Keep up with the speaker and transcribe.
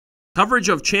Coverage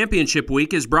of Championship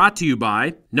Week is brought to you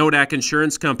by Nodak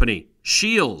Insurance Company,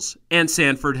 Shields, and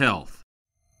Sanford Health.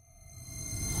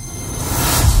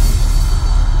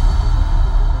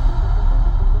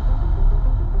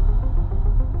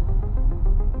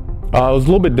 It was a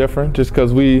little bit different just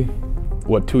because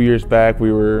 2 years back,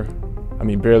 we were,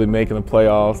 barely making the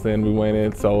playoffs, then we went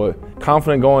in. So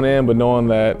confident going in, but knowing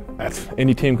that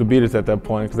any team could beat us at that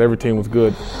point because every team was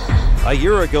good. A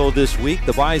year ago this week,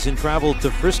 the Bison traveled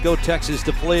to Frisco, Texas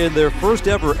to play in their first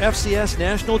ever FCS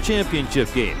National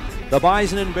Championship game. The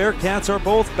Bison and Bearcats are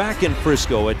both back in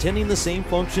Frisco, attending the same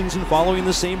functions and following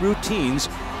the same routines,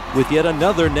 with yet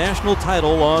another national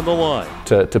title on the line.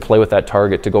 To play with that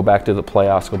target, to go back to the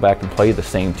playoffs, go back and play the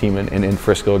same team in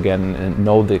Frisco again and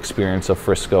know the experience of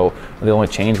Frisco. The only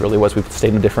change really was we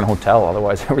stayed in a different hotel,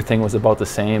 otherwise everything was about the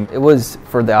same. It was,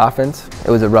 for the offense, it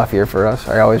was a rough year for us.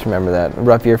 I always remember that. A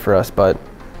rough year for us, but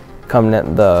coming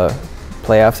at the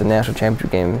playoffs and national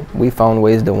championship game, we found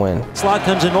ways to win. Slot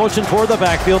comes in motion toward the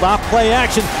backfield, off play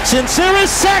action. Sincere is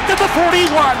sacked at the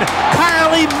 41. Kyle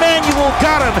Emanuel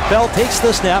got him. Bell takes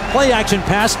the snap, play action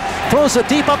pass, throws it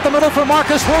deep up the middle for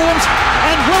Marcus Williams,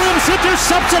 and Williams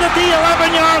intercepts it at the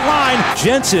 11-yard line.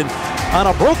 Jensen on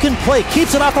a broken play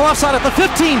keeps it off the left side at the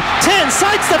 15, 10,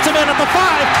 sidesteps him in at the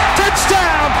 5,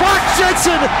 touchdown, Brock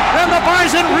Jensen, and the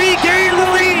Bison regain the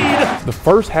lead. The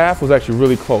first half was actually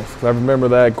really close. I remember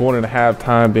that going into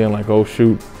halftime being like, oh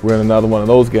shoot, we're in another one of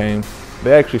those games.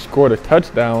 They actually scored a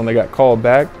touchdown, they got called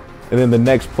back, and then the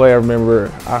next play I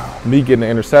remember me getting an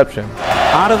interception.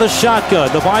 Out of the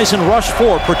shotgun, the Bison rush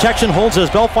forward. Protection holds as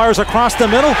Bell fires across the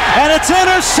middle, and it's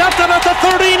intercepted at the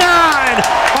 39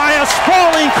 by a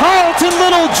sprawling Carlton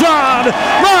Littlejohn.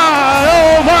 My,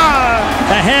 oh my!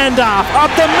 The handoff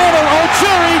up the middle,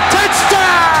 O'Jury,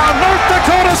 touchdown! North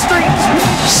Dakota State!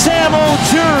 Sam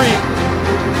O'Jury.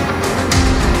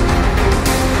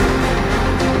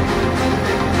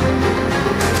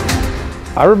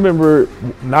 I remember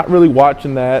not really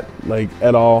watching that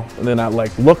at all, and then I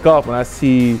look up and I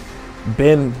see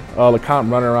Ben LeCompte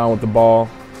running around with the ball,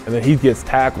 and then he gets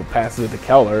tackled, passes it to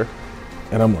Keller,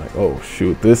 and I'm like, oh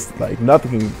shoot, this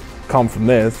nothing can come from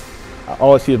this.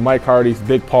 All I see is Mike Hardy's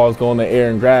big paws go in the air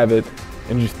and grab it,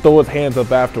 and just throw his hands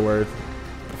up afterwards.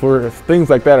 If things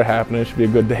like that are happening, it should be a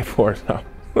good day for us now.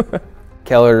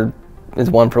 Keller is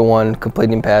 1-for-1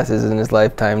 completing passes in his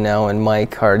lifetime now, and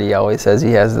Mike Hardy always says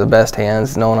he has the best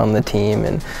hands, no one on the team,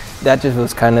 and that just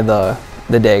was kind of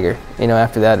the dagger.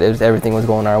 After that, everything was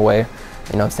going our way.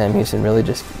 Sam Houston really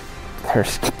just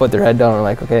put their head down and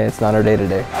like, okay, it's not our day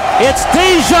today. It's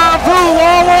deja vu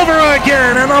all over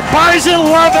again, and the Bison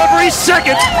love every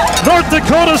second. North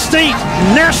Dakota State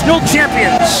national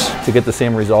champions. To get the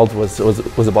same result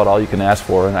was about all you can ask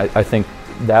for, and I think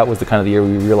that was the kind of the year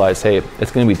we realized, hey,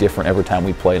 it's going to be different every time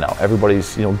we play now.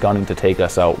 Everybody's gunning to take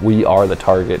us out. We are the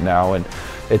target now, and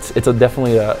it's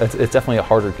definitely a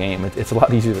harder game. It's a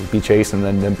lot easier to be chasing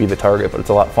than be the target, but it's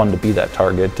a lot fun to be that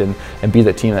target and be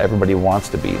the team that everybody wants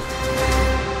to be.